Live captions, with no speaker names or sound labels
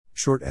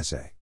Short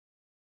essay.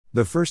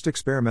 The first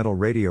experimental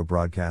radio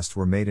broadcasts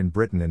were made in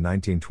Britain in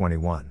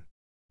 1921.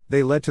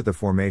 They led to the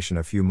formation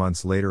a few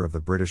months later of the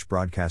British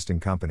Broadcasting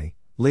Company,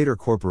 later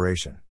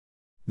Corporation.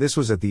 This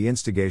was at the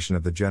instigation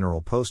of the General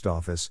Post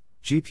Office,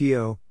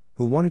 GPO,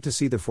 who wanted to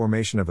see the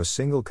formation of a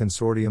single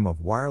consortium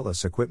of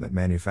wireless equipment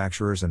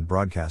manufacturers and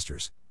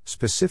broadcasters,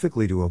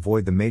 specifically to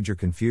avoid the major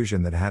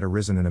confusion that had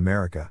arisen in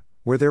America,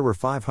 where there were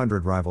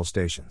 500 rival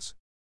stations.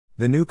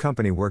 The new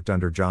company worked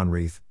under John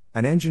Reith,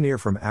 an engineer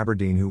from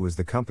Aberdeen who was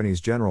the company's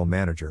general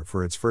manager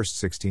for its first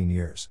 16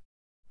 years.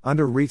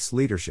 Under Reith's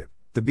leadership,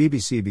 the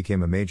BBC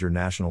became a major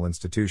national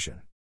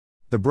institution.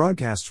 The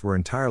broadcasts were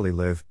entirely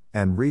live,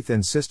 and Reith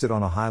insisted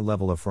on a high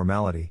level of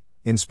formality,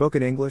 in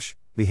spoken English,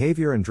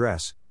 behavior and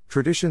dress,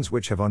 traditions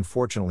which have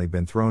unfortunately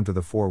been thrown to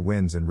the four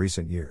winds in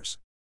recent years.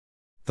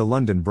 The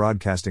London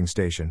Broadcasting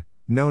Station,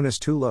 known as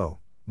Too Low,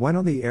 went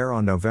on the air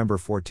on November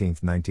 14,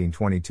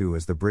 1922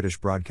 as the British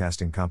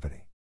Broadcasting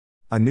Company.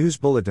 A news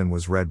bulletin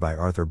was read by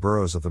Arthur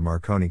Burrows of the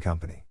Marconi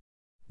Company.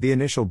 The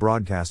initial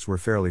broadcasts were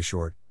fairly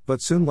short,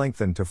 but soon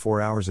lengthened to 4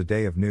 hours a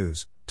day of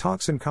news,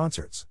 talks and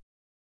concerts.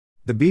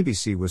 The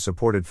BBC was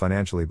supported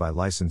financially by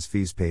license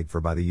fees paid for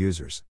by the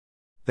users.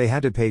 They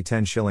had to pay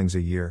 10 shillings a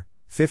year,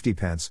 50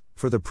 pence,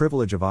 for the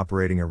privilege of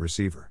operating a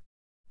receiver.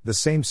 The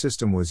same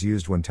system was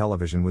used when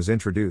television was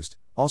introduced,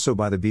 also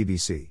by the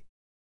BBC.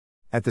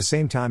 At the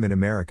same time in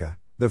America,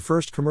 the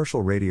first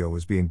commercial radio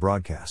was being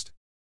broadcast.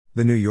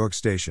 The New York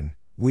station,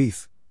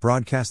 WEEF,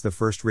 broadcast the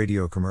first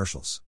radio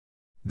commercials.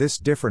 This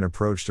different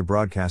approach to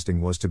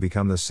broadcasting was to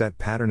become the set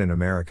pattern in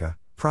America,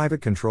 private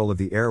control of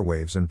the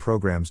airwaves and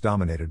programs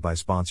dominated by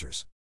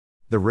sponsors.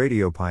 The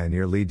radio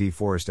pioneer Lee D.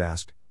 Forrest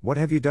asked, "What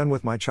have you done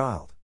with my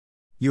child?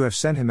 You have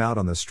sent him out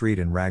on the street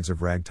in rags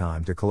of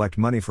ragtime to collect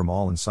money from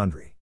all and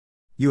sundry.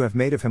 You have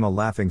made of him a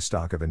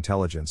laughingstock of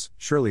intelligence,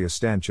 surely a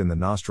stench in the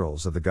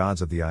nostrils of the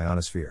gods of the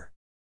ionosphere."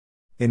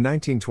 In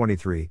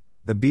 1923,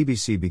 the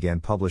BBC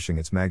began publishing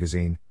its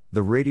magazine,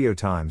 The Radio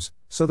Times,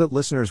 so that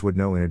listeners would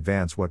know in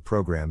advance what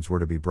programs were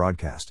to be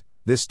broadcast.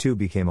 This too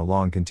became a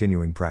long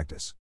continuing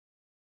practice.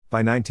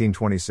 By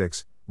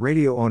 1926,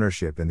 radio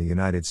ownership in the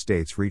United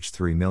States reached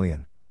 3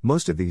 million.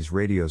 Most of these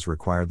radios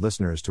required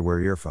listeners to wear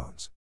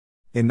earphones.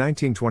 In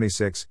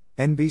 1926,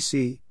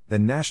 NBC, the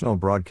National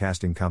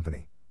Broadcasting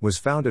Company, was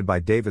founded by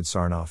David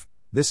Sarnoff.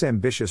 This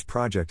ambitious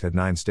project had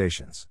 9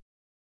 stations.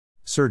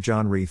 Sir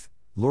John Reith,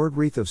 Lord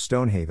Reith of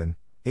Stonehaven,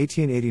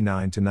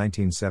 1889 to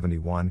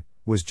 1971,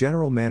 was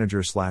General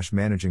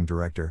Manager/Managing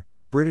Director,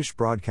 British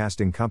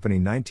Broadcasting Company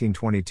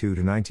 1922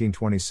 to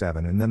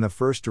 1927, and then the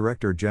first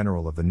Director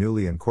General of the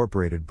newly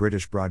incorporated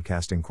British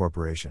Broadcasting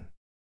Corporation.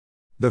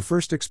 The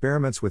first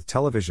experiments with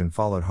television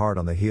followed hard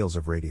on the heels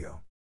of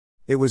radio.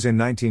 It was in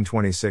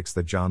 1926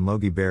 that John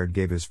Logie Baird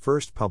gave his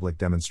first public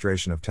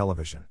demonstration of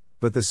television,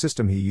 but the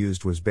system he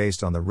used was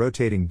based on the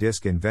rotating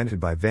disc invented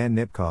by Van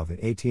Nipkow in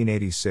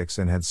 1886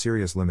 and had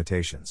serious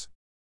limitations.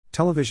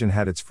 Television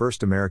had its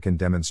first American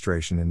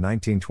demonstration in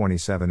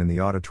 1927 in the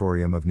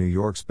auditorium of New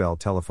York's Bell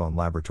Telephone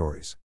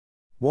Laboratories.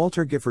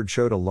 Walter Gifford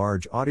showed a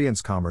large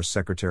audience Commerce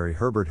Secretary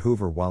Herbert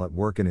Hoover while at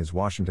work in his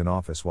Washington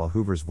office while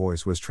Hoover's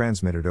voice was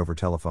transmitted over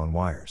telephone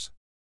wires.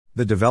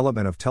 The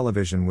development of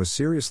television was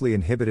seriously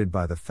inhibited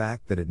by the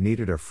fact that it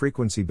needed a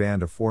frequency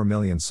band of 4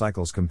 million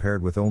cycles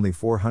compared with only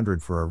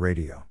 400 for a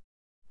radio.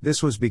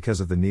 This was because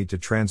of the need to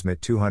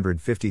transmit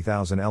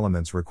 250,000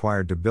 elements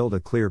required to build a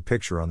clear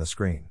picture on the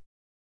screen.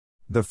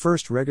 The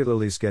first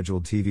regularly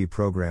scheduled TV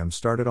program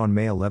started on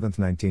May 11,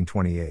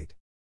 1928.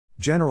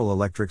 General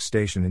Electric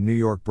Station in New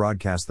York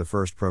broadcast the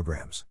first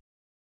programs.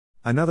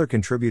 Another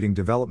contributing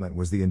development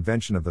was the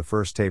invention of the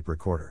first tape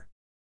recorder.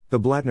 The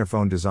Blattner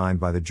phone,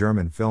 designed by the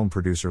German film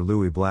producer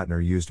Louis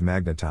Blattner, used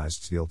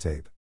magnetized steel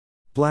tape.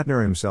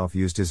 Blattner himself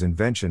used his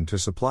invention to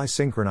supply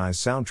synchronized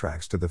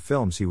soundtracks to the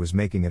films he was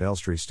making at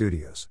Elstree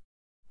Studios.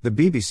 The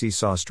BBC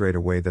saw straight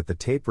away that the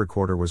tape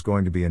recorder was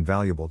going to be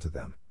invaluable to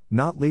them,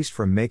 not least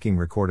from making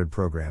recorded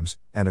programs,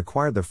 and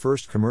acquired the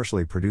first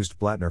commercially produced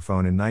Blattner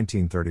phone in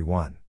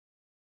 1931.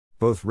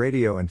 Both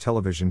radio and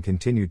television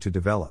continued to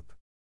develop.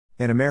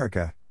 In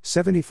America,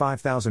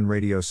 75,000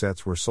 radio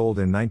sets were sold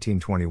in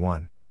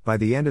 1921. By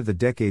the end of the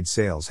decade,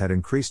 sales had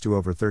increased to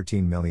over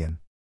 13 million.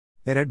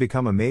 It had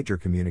become a major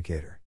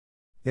communicator.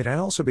 It had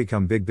also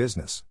become big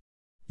business.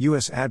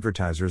 U.S.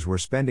 advertisers were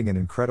spending an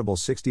incredible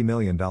 $60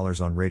 million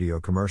on radio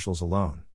commercials alone.